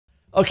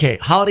Okay,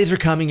 holidays are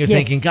coming. You're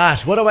thinking,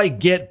 gosh, what do I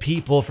get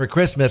people for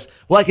Christmas?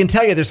 Well, I can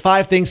tell you there's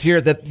 5 things here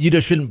that you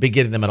just shouldn't be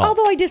getting them at all.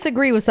 Although I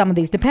disagree with some of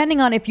these,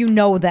 depending on if you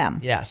know them.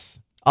 Yes.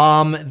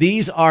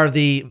 These are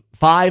the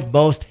 5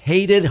 most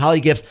hated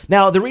holiday gifts.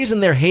 Now, the reason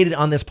they're hated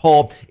on this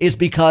poll is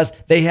because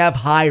they have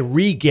high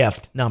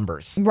re-gift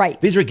numbers. Right.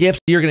 These are gifts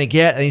you're going to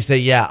get, and you say,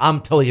 yeah, I'm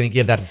totally going to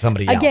give that to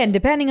somebody else. Again,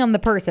 depending on the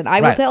person.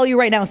 I will tell you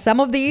right now, some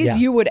of these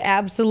you would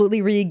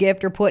absolutely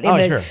re-gift or put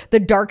in the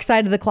dark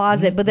side of the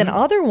closet. But then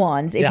other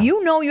ones, if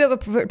you know you have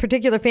a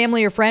particular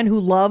family or friend who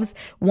loves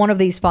one of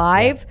these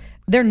 5,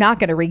 they're not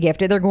going to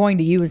regift it. They're going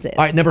to use it.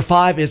 All right, number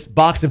 5 is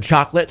box of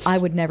chocolates. I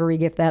would never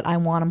regift that. I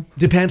want them.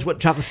 Depends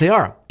what chocolates they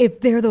are. If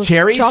they're those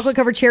cherries?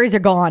 Chocolate-covered cherries, are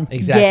gone.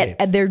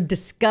 Exactly. They're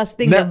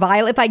disgusting. They're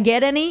vile. If I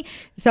get any,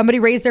 somebody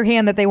raise their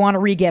hand that they want to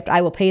regift,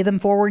 I will pay them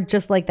forward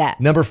just like that.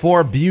 Number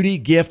 4, beauty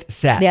gift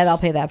sets. Yeah, I'll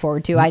pay that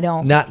forward too. I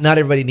don't. Not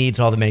everybody needs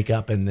all the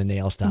makeup and the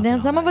nail stuff.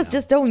 Then some of us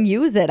just don't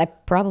use it. I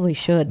probably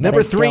should.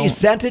 Number 3,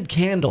 scented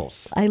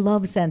candles. I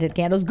love scented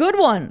candles. Good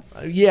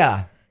ones.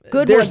 Yeah.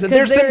 There's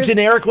some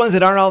generic ones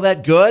that aren't all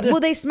that good. Well,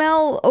 they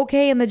smell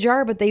okay in the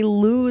jar, but they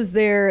lose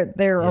their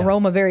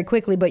aroma very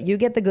quickly. But you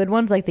get the good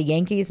ones like the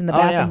Yankees and the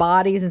Bath and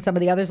Bodies and some of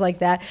the others like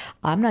that.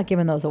 I'm not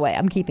giving those away.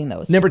 I'm keeping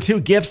those. Number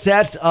 2, gift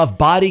sets of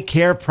body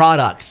care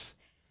products.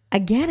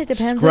 Again, it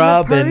depends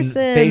on the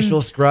person. And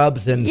facial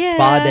scrubs and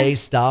spa day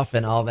stuff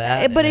and all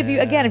that. But if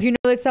you know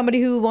that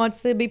somebody who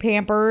wants to be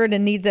pampered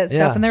and needs that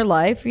stuff in their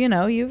life,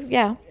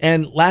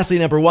 And lastly,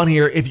 number 1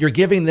 here, if you're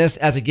giving this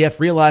as a gift,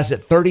 realize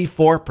that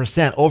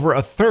 34%, over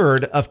a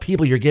third of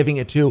people you're giving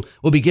it to,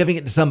 will be giving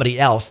it to somebody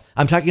else.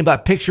 I'm talking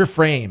about picture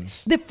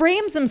frames. The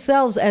frames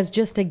themselves as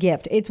just a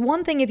gift. It's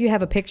one thing if you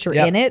have a picture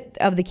in it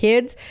of the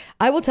kids.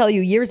 I will tell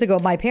you, years ago,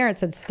 my parents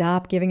said,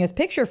 stop giving us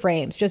picture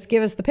frames. Just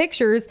give us the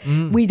pictures.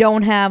 We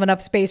don't have enough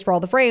space for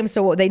all the frames.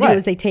 So what they do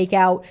is they take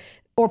out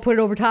or put it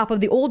over top of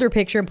the older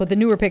picture and put the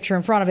newer picture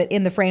in front of it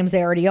in the frames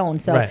they already own.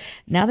 So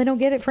now they don't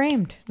get it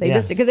framed. They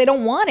just, because they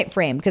don't want it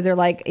framed, because they're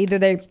like, either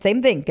they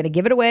same thing, going to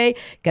give it away,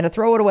 going to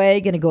throw it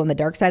away, going to go in the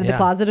dark side of the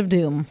closet of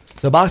doom.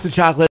 So box of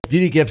chocolates,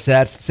 beauty gift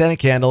sets, scented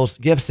candles,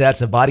 gift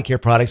sets of body care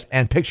products,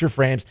 and picture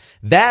frames.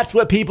 That's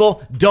what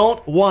people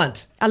don't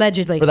want.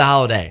 Allegedly. For the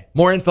holiday.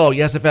 More info,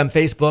 YesFM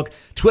Facebook,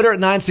 Twitter at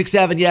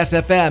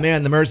 967YesFM,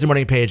 and the Mercy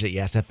Morning page at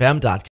yesfm.com.